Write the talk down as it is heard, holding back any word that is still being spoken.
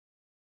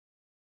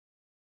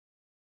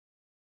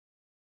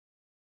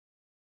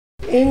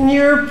In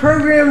your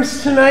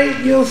programs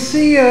tonight, you'll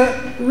see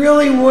a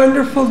really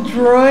wonderful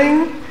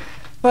drawing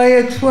by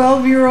a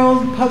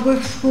 12-year-old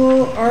public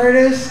school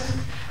artist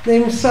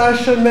named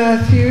Sasha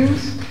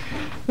Matthews,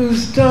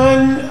 who's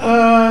done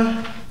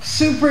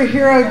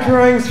superhero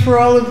drawings for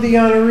all of the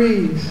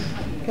honorees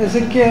as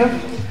a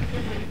gift.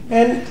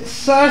 And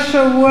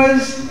Sasha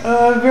was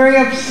very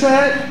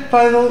upset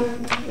by the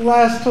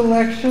last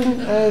election,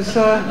 as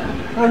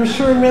I'm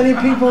sure many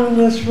people in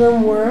this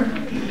room were.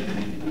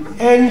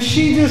 And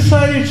she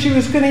decided she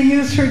was going to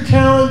use her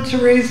talent to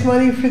raise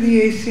money for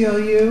the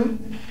ACLU,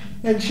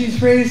 and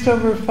she's raised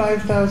over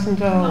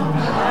 $5,000.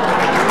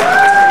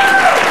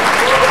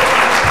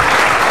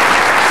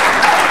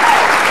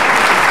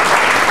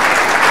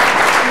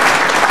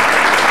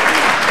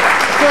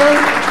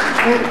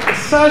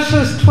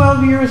 Sasha's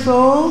 12 years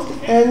old,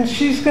 and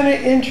she's going to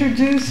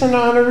introduce an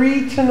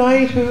honoree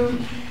tonight who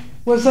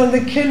was on the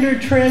Kinder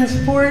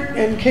Transport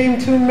and came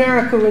to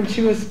America when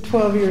she was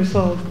 12 years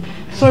old.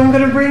 So I'm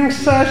going to bring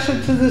Sasha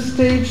to the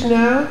stage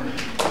now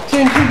to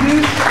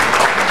introduce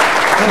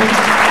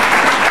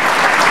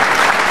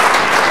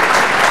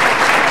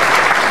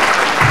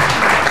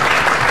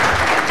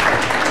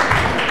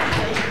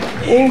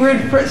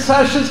Ingrid.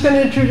 Sasha's going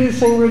to introduce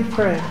Ingrid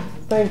Frank.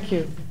 Thank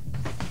you.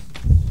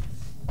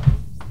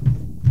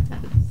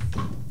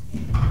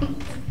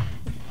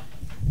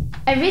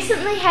 I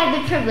recently had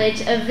the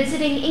privilege of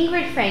visiting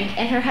Ingrid Frank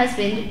and her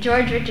husband,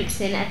 George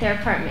Richardson, at their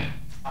apartment,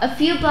 a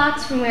few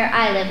blocks from where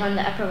I live on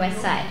the Upper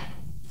West Side.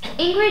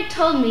 Ingrid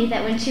told me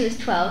that when she was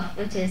 12,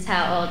 which is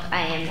how old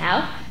I am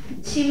now,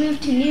 she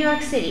moved to New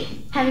York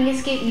City, having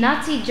escaped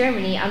Nazi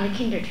Germany on the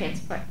Kinder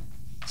Transport.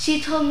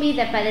 She told me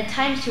that by the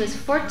time she was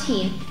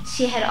 14,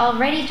 she had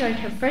already joined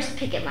her first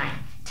picket line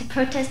to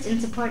protest in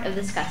support of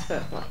the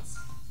Scottsboro Boys.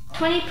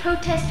 20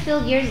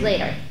 protest-filled years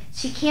later,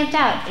 she camped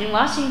out in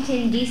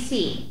Washington,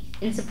 D.C.,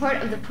 in support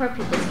of the Poor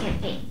People's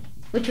Campaign,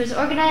 which was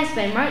organized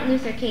by Martin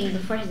Luther King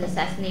before his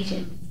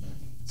assassination.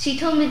 She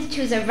told me that she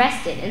was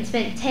arrested and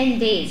spent 10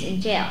 days in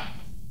jail.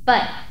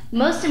 But,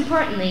 most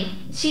importantly,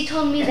 she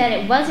told me that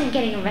it wasn't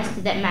getting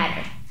arrested that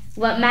mattered.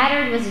 What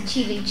mattered was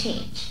achieving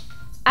change.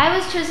 I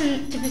was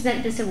chosen to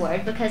present this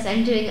award because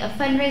I'm doing a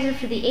fundraiser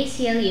for the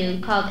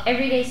ACLU called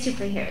Everyday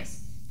Superheroes,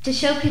 to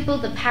show people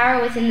the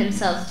power within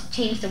themselves to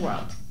change the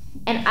world.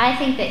 And I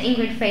think that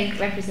Ingrid Frank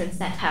represents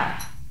that power.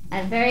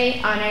 I'm very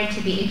honored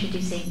to be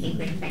introducing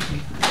Ingrid Frank.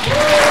 Thank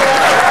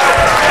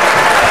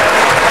you.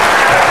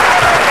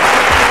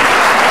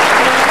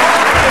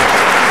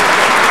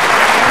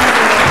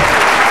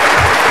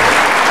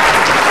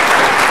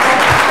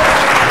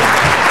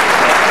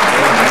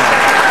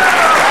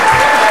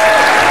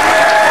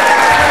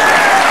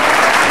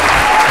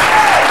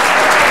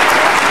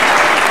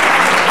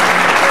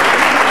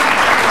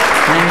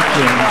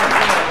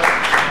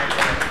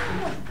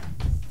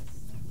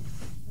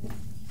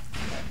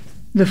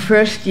 The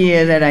first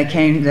year that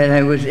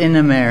I was in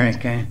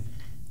America,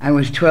 I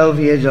was 12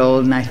 years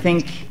old, and I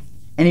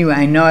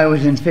know I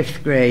was in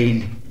 5th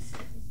grade,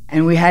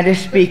 and we had a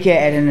speaker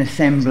at an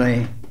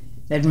assembly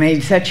that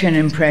made such an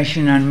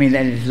impression on me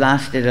that it's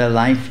lasted a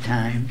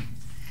lifetime,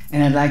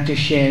 and I'd like to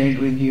share it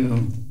with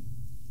you.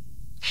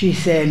 She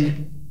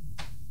said,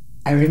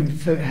 I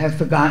have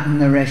forgotten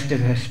the rest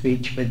of her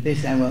speech, but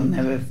this I will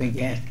never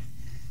forget.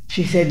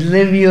 She said,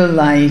 live your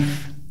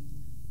life.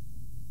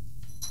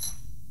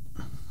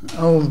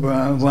 Oh,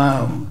 bro,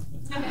 wow.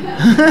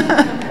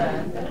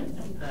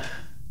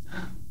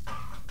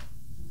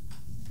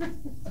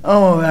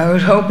 Oh, I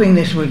was hoping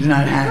this would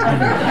not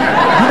happen.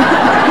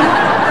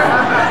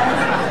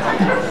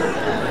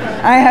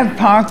 I have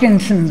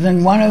Parkinson's,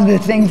 and one of the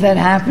things that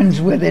happens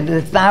with it,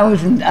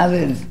 1,000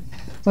 others,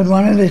 but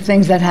one of the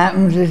things that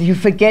happens is you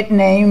forget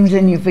names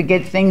and you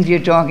forget things you're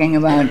talking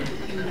about.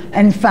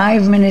 And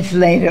 5 minutes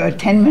later or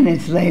 10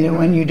 minutes later,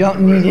 when you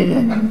don't need it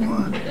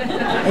anymore,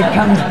 it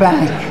comes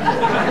back.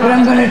 But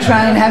I'm going to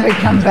try and have it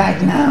come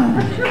back now.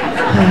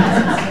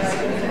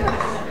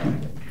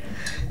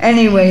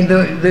 Anyway,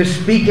 the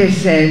speaker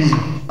said,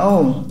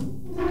 oh,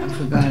 I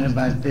forgot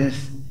about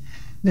this.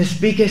 The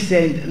speaker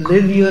said,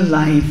 live your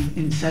life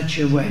in such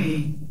a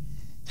way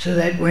so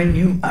that when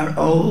you are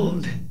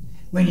old,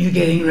 when you're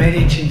getting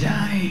ready to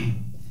die,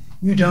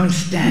 you don't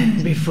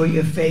stand before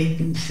your fate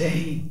and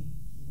say,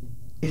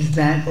 is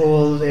that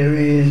all there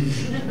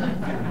is?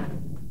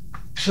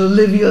 So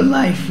live your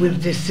life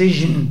with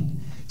decision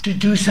to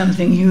do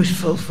something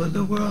useful for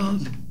the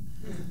world.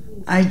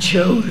 I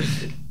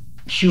chose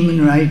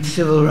human rights,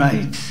 civil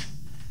rights,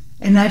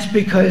 and that's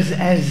because,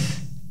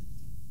 as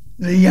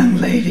the young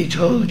lady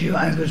told you,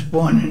 I was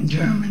born in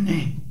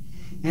Germany,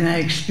 and I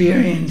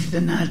experienced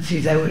the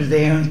Nazis. I was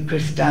there in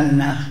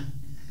Kristallnacht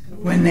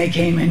when they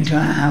came into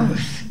our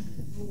house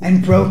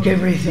and broke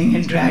everything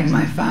and dragged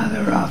my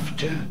father off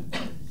to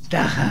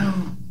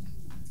Dachau.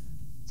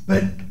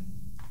 But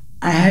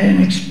I had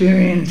an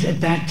experience at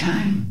that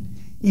time.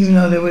 Even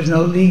though there was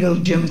no legal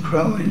Jim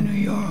Crow in New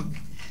York,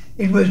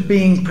 it was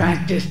being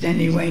practiced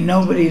anyway.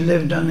 Nobody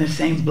lived on the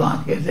same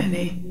block as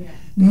any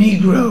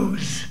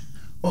Negroes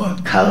or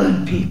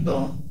colored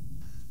people.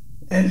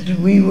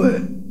 and we were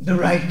the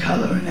right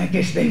color, and I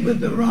guess they were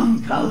the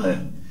wrong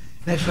color.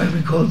 That's why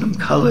we called them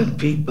colored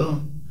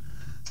people.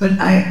 But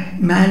I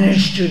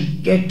managed to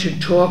get to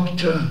talk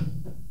to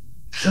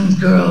some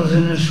girls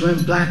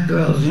black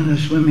girls in a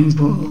swimming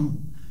pool.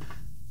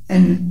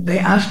 And they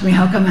asked me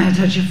how come I had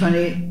such a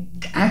funny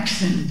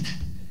accent.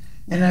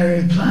 And I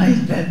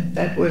replied that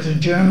that was a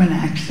German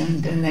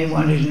accent, and they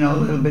wanted to know a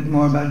little bit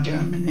more about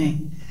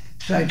Germany.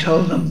 So I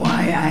told them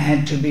why I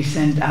had to be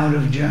sent out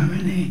of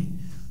Germany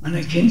on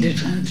a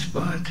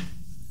Kindertransport.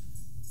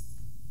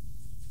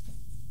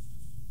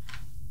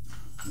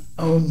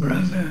 Oh,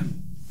 brother.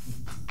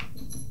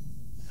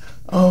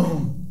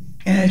 Oh,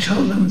 and I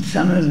told them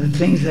some of the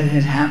things that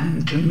had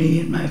happened to me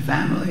and my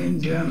family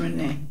in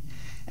Germany.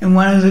 And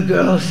one of the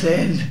girls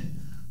said,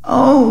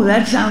 oh,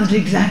 that sounds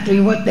exactly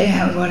what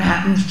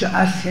happens to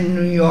us in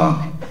New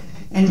York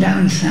and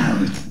down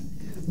south.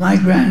 My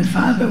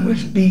grandfather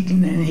was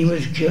beaten and he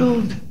was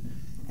killed,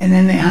 and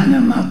then they hung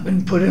him up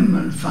and put him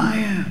on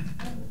fire.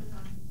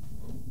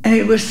 And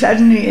it was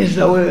suddenly as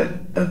though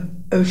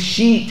a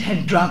sheet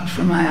had dropped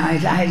from my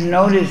eyes. I had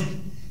noticed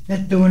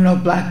that there were no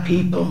black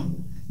people,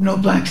 no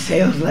black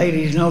sales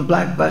ladies, no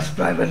black bus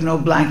drivers, no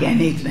black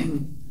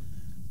anything.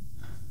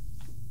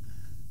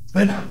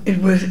 But it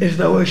was as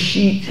though a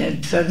sheet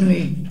had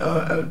suddenly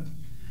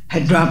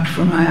had dropped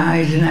from my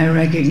eyes, and I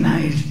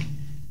recognized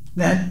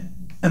that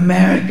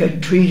America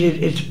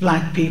treated its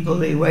black people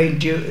the way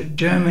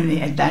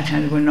Germany, at that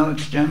time there were no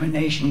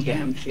extermination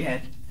camps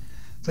yet,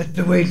 but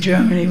the way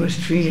Germany was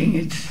treating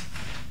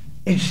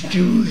its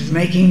Jews,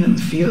 making them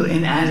feel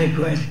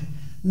inadequate,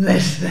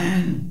 less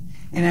than,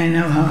 and I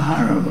know how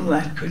horrible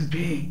that could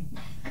be.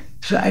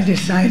 So I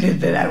decided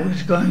that I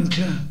was going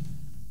to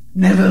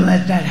never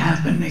let that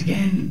happen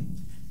again,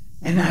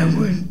 and I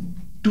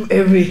would do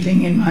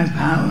everything in my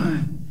power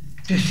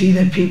to see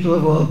that people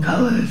of all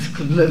colors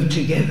could live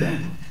together,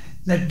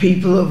 that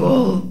people of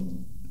all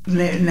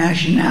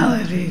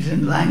nationalities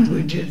and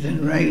languages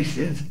and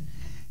races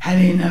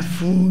had enough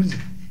food,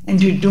 and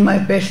to do my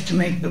best to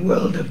make the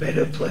world a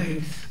better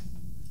place.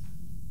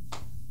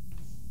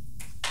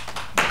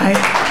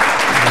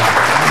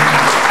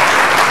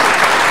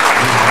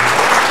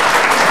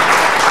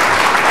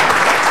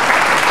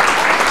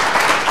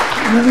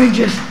 Let me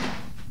just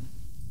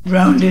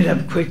round it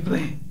up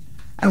quickly.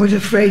 I was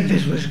afraid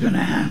this was going to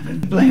happen.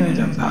 Blame it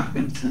on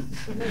Parkinson's.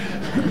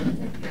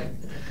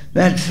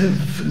 That's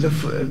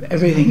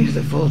everything is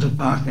the fault of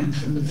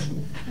Parkinson's.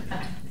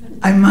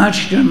 I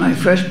marched on my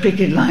first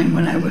picket line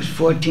when I was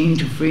 14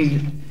 to free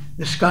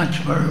the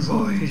Scottsboro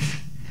boys.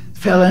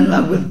 Fell in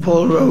love with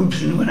Paul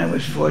Robeson when I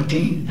was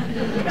 14.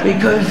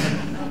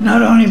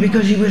 Not only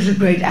because he was a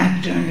great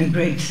actor and a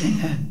great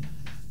singer,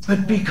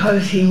 but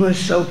because he was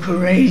so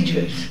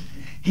courageous.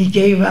 He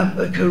gave up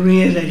a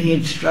career that he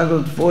had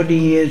struggled 40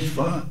 years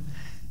for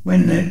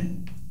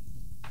when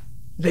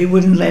they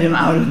wouldn't let him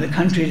out of the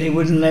country, they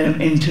wouldn't let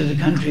him into the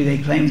country, they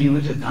claimed he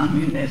was a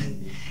communist.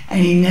 And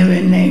he never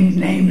named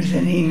names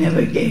and he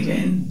never gave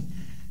in.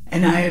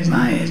 And I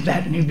admired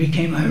that, and he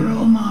became my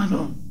role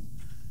model.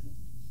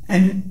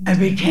 And I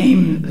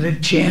became the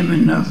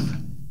chairman of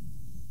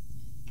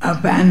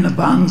our Ban the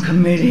Bomb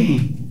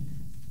Committee,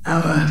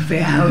 our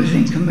Fair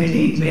Housing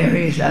Committee,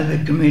 various other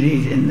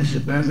committees in the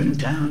suburban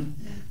town,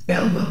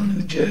 Belleville,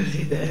 New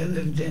Jersey, that I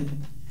lived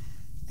in.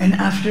 And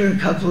after a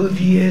couple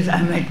of years,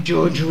 I met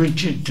George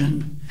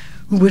Richardson,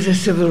 who was a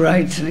civil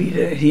rights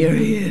leader. Here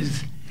he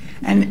is.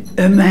 And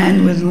a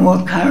man with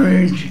more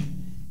courage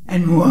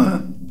and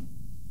more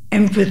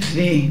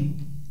empathy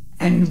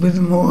and with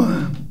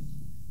more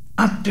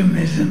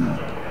optimism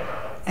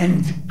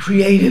and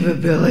creative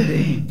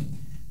ability.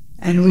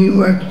 And we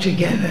worked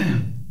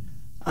together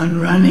on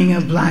running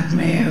a black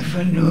mayor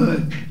for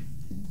Newark,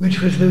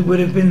 which would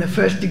have been the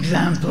first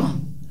example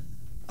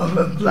of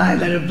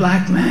that a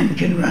black man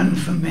can run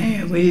for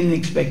mayor. We didn't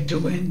expect to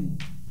win.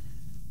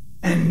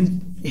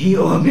 And he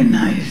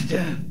organized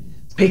a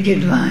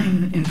picket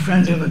line in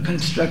front of a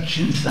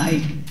construction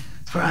site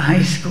for a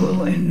high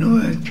school in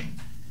Newark,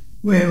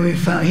 where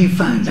he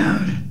found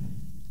out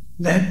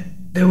that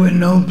there were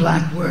no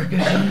black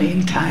workers on the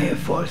entire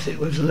force. It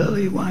was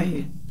lily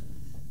white.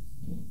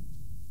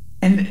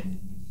 And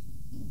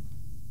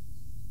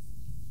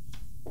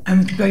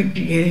I'm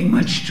getting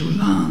much too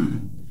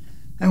long.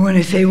 I want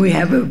to say we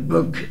have a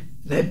book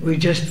that we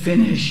just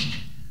finished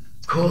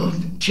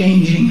called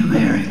Changing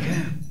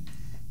America.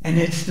 And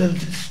it's the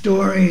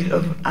story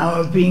of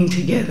our being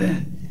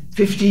together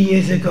 50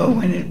 years ago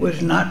when it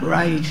was not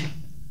right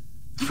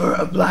for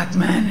a black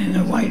man and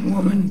a white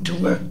woman to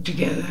work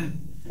together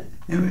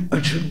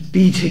or to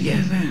be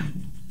together.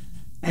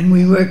 And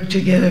we worked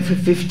together for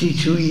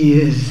 52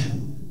 years.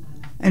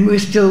 And we're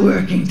still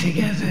working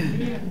together.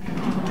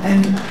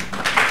 And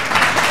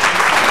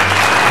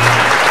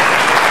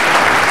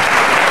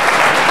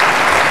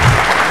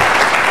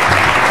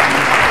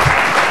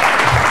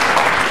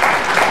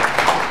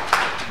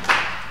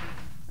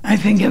I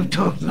think I've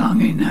talked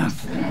long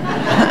enough.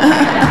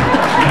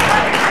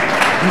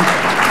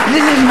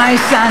 This is my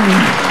son.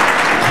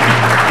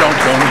 Don't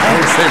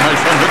say my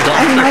son and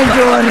daughter. And my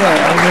daughter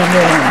over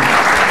there.